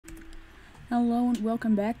Hello and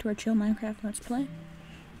welcome back to our chill Minecraft Let's Play.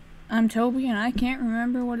 I'm Toby and I can't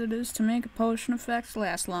remember what it is to make a potion effects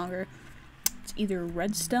last longer. It's either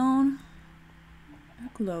redstone or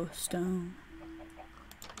glowstone.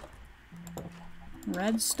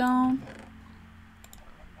 Redstone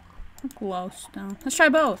or glowstone. Let's try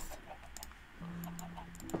both.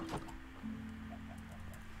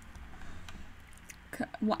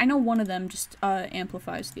 Well, I know one of them just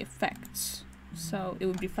amplifies the effects. So it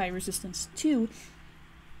would be fire resistance 2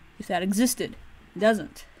 if that existed. It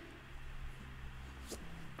doesn't.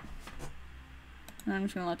 And I'm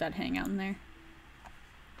just gonna let that hang out in there.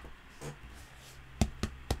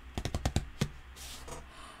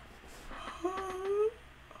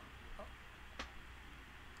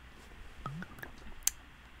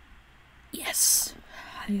 Yes!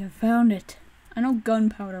 I have found it. I know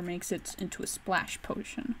gunpowder makes it into a splash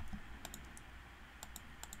potion.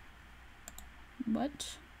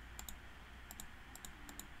 But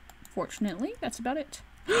fortunately, that's about it.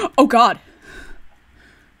 Oh god!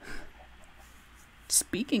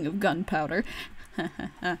 Speaking of gunpowder,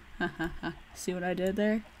 see what I did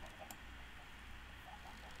there?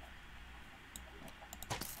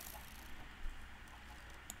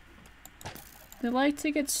 They like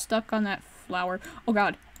to get stuck on that flower. Oh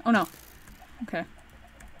god. Oh no. Okay.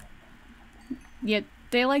 Yeah,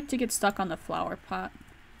 they like to get stuck on the flower pot.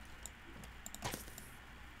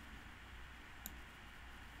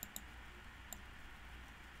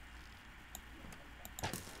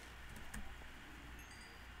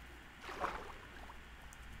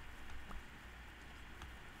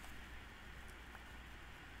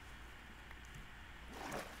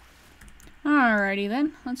 Alrighty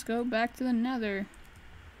then, let's go back to the nether.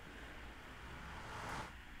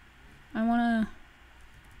 I wanna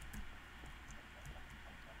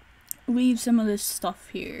leave some of this stuff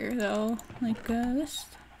here though, like this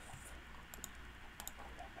stuff.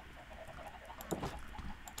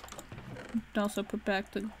 Also put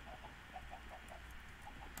back the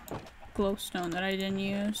glowstone that I didn't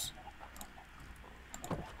use.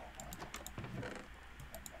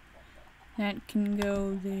 That can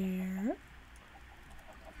go there.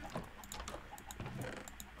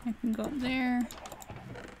 I can go there.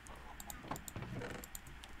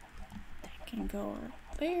 That can go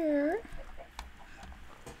there.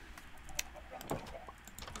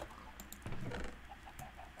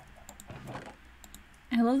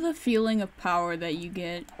 I love the feeling of power that you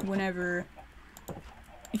get whenever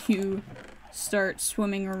you start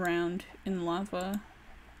swimming around in lava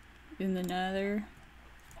in the nether.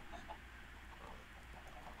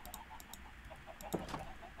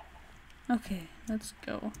 Okay, let's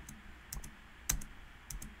go.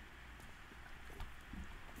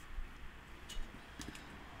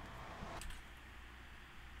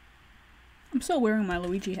 I'm still wearing my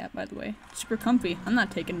Luigi hat, by the way. It's super comfy. I'm not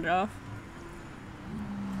taking it off.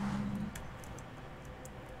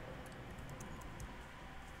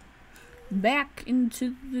 Back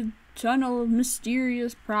into the tunnel of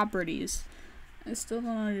mysterious properties. I still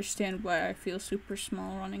don't understand why I feel super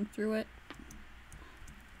small running through it.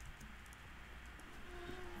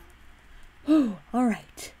 Oh,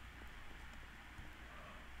 alright.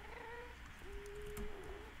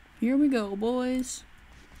 Here we go, boys.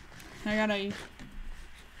 I gotta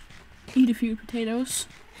eat a few potatoes.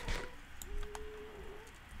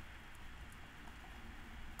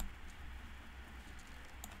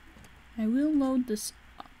 I will load this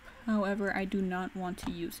up, however, I do not want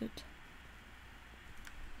to use it.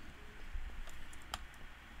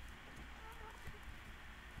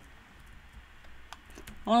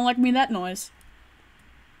 I don't like me that noise.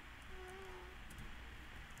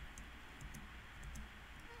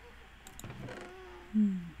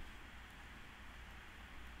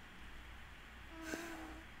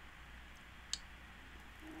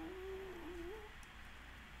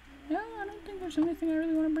 Yeah, I don't think there's anything I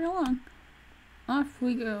really want to bring along. Off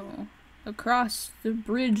we go. Across the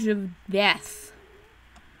bridge of death.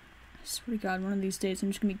 I swear to god, one of these days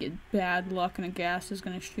I'm just gonna get bad luck and a gas is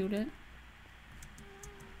gonna shoot it.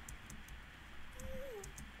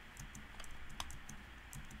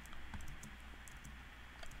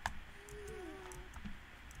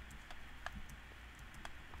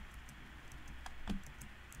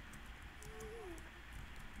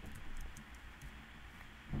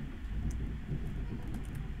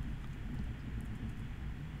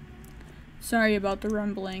 Sorry about the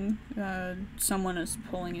rumbling. Someone is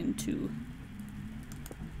pulling into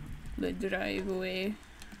the driveway.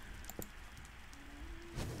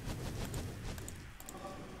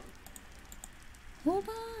 Hold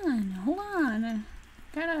on.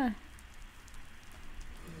 Gotta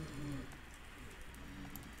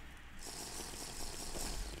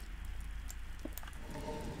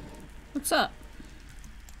What's up?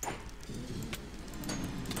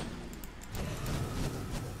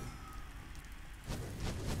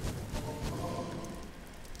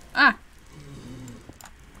 Ah!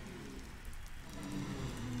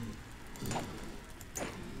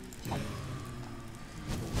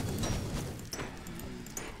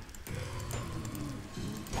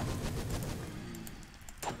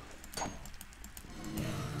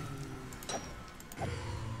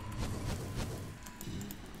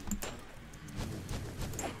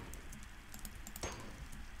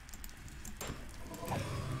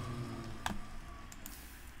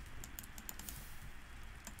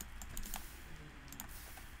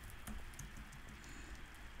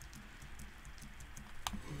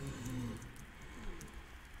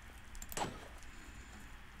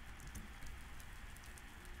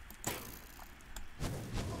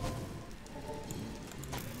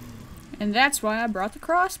 And that's why I brought the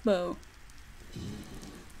crossbow.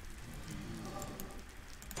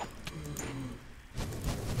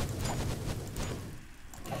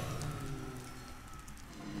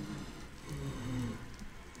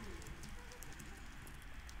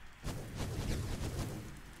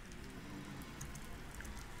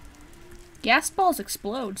 Gas balls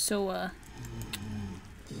explode, so,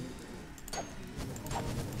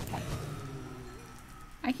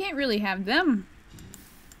 I can't really have them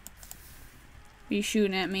be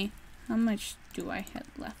shooting at me. How much do I have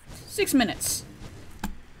left? 6 minutes.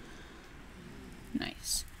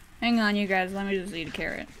 Nice. Hang on, you guys. Let me just eat a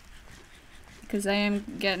carrot. Because I am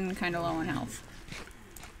getting kind of low on health.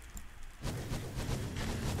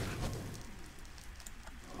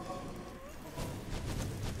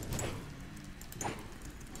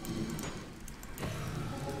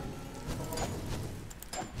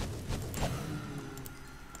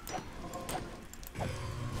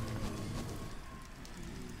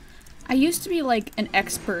 I used to be like an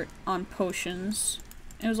expert on potions.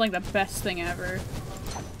 It was like the best thing ever.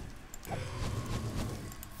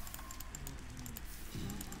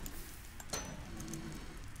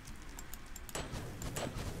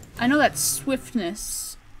 I know that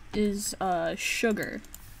swiftness is sugar.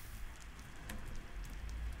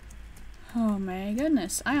 Oh my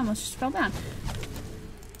goodness, I almost just fell down.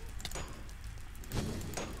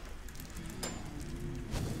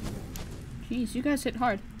 Jeez, you guys hit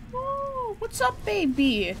hard. Whoa, what's up,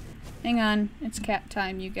 baby? Hang on, it's cat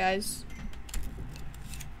time, you guys.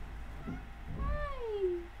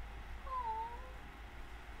 Hi.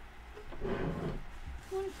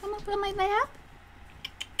 Wanna come up on my lap?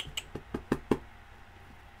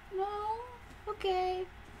 No? Okay.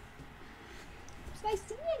 It's nice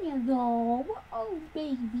seeing you, though. Oh,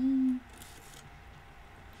 baby.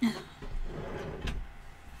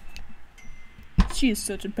 She is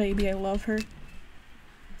such a baby. I love her.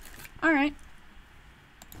 Alright.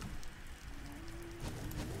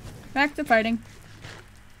 Back to fighting.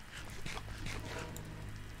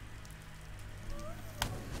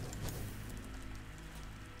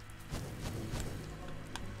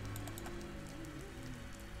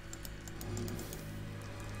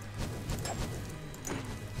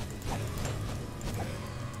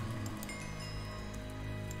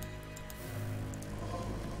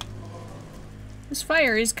 This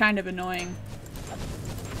fire is kind of annoying.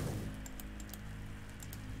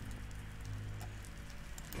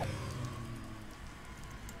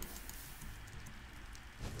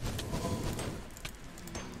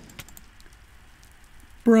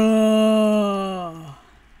 Bruh.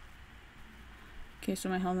 Okay, so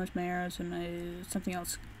my helmet, my arrows, and my something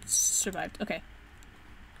else survived. Okay.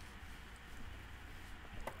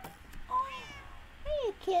 Oh,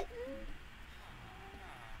 hey, kitten.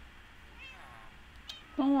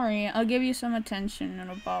 Don't worry, I'll give you some attention in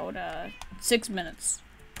about 6 minutes.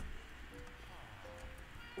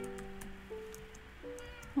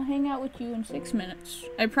 I'll hang out with you in 6 minutes.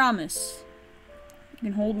 I promise. You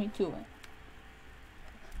can hold me to it.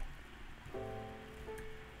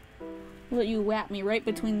 I'll let you whap me right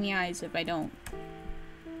between the eyes if I don't.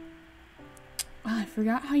 Oh, I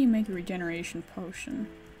forgot how you make a regeneration potion,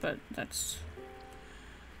 but that's...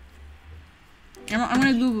 I'm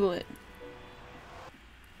gonna Google it.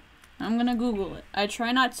 I'm gonna Google it. I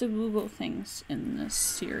try not to Google things in this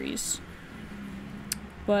series.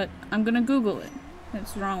 But I'm gonna Google it.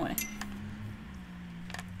 That's the wrong way.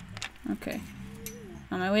 Okay.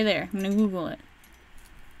 On my way there, I'm gonna Google it.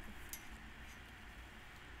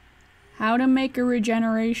 How to make a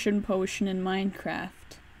regeneration potion in Minecraft.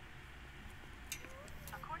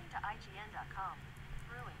 According to IGN.com,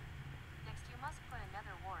 brewing. Next, you must put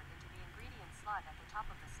another wart into the ingredient slot at the top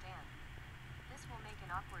of the stand. This will make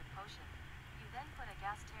an awkward potion. You then put a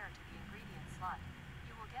gas tear to the ingredient slot.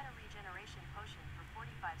 You will get a regeneration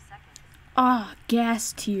 45 seconds. Ah,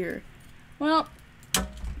 gas tier. Well,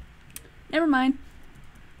 never mind.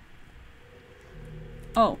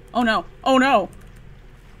 Oh, oh no, oh no!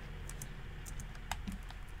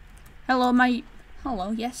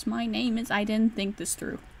 Hello, yes, my name is, I didn't think this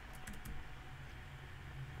through.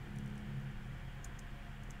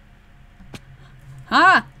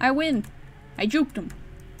 Ah, I win! I juked him.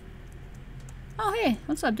 Oh hey,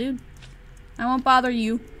 what's up, dude? I won't bother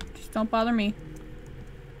you, just don't bother me.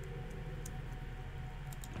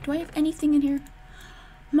 Do I have anything in here?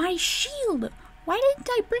 My shield! Why didn't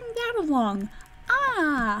I bring that along?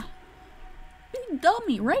 Ah! Big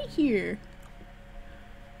dummy, right here.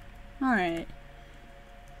 Alright.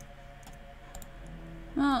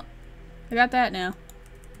 Well, I got that now.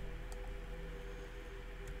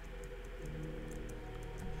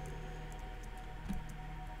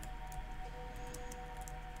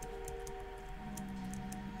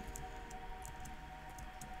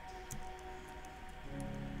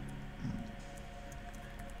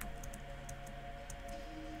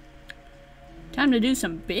 Time to do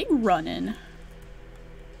some big running.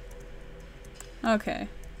 Okay.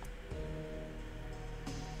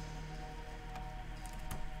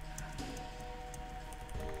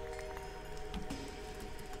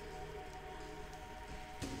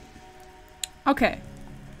 Okay.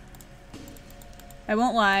 I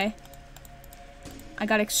won't lie. I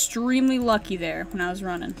got extremely lucky there when I was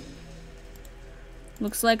running.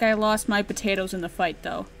 Looks like I lost my potatoes in the fight,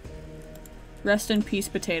 though. Rest in peace,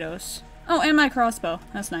 potatoes. Oh, and my crossbow.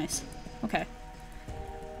 That's nice. Okay.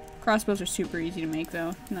 Crossbows are super easy to make,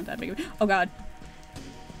 though. Not that big of a— oh god.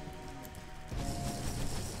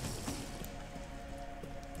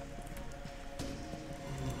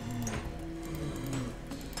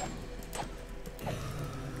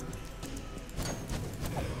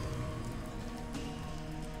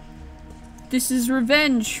 This is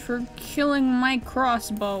revenge for killing my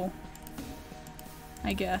crossbow.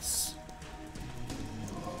 I guess.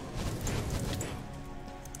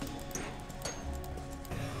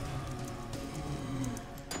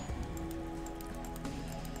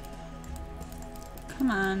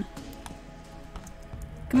 Come on.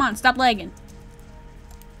 Come on, stop lagging.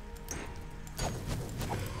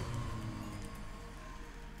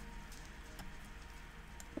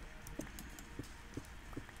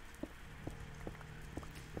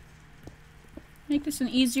 Make this an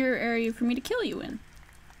easier area for me to kill you in.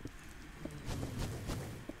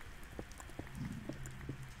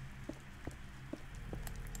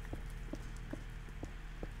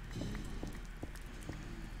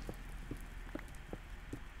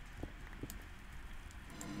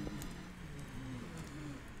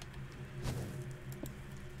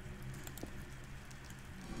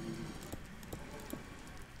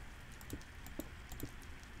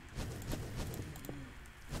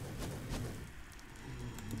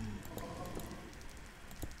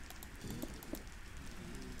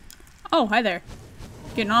 Oh, hi there.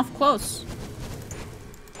 Getting off close.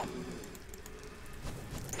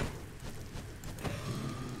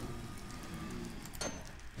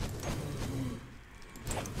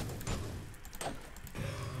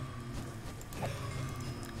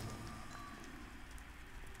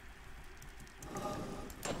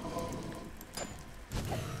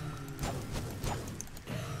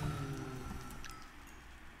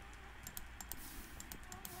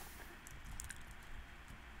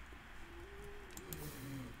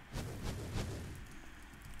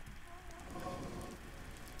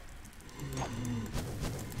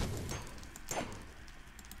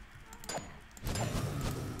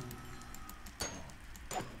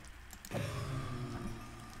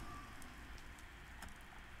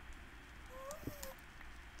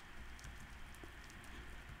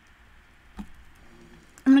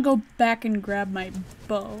 I'm gonna go back and grab my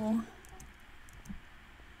bow.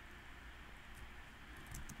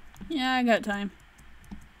 Yeah, I got time.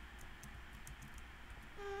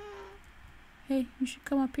 Hey, you should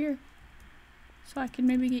come up here. So I can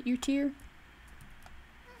maybe get your tier.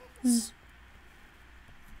 Zzz.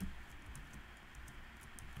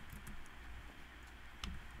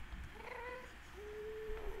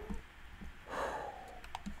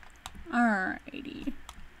 Alrighty.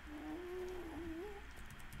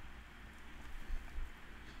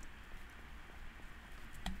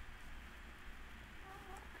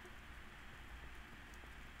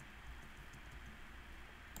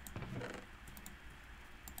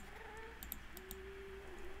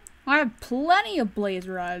 I have plenty of blaze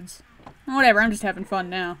rods. Whatever, I'm just having fun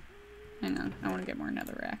now. Hang on, I want to get more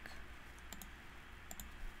netherrack.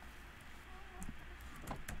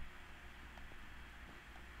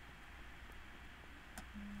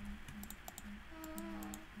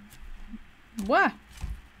 What?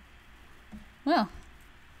 Well,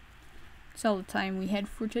 that's all the time we had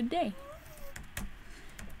for today.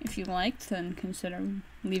 If you liked, then consider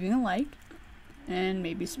leaving a like and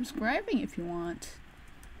maybe subscribing if you want.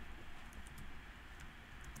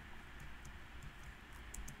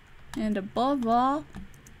 And above all,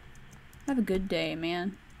 have a good day,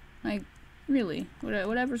 man. Like, really,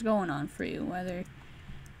 whatever's going on for you, whether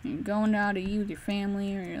you're going out to eat with your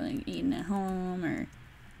family or you're like eating at home, or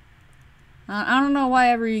I don't know why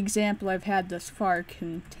every example I've had thus far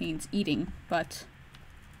contains eating, but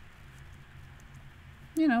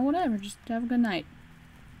you know, whatever, just have a good night.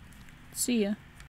 See ya.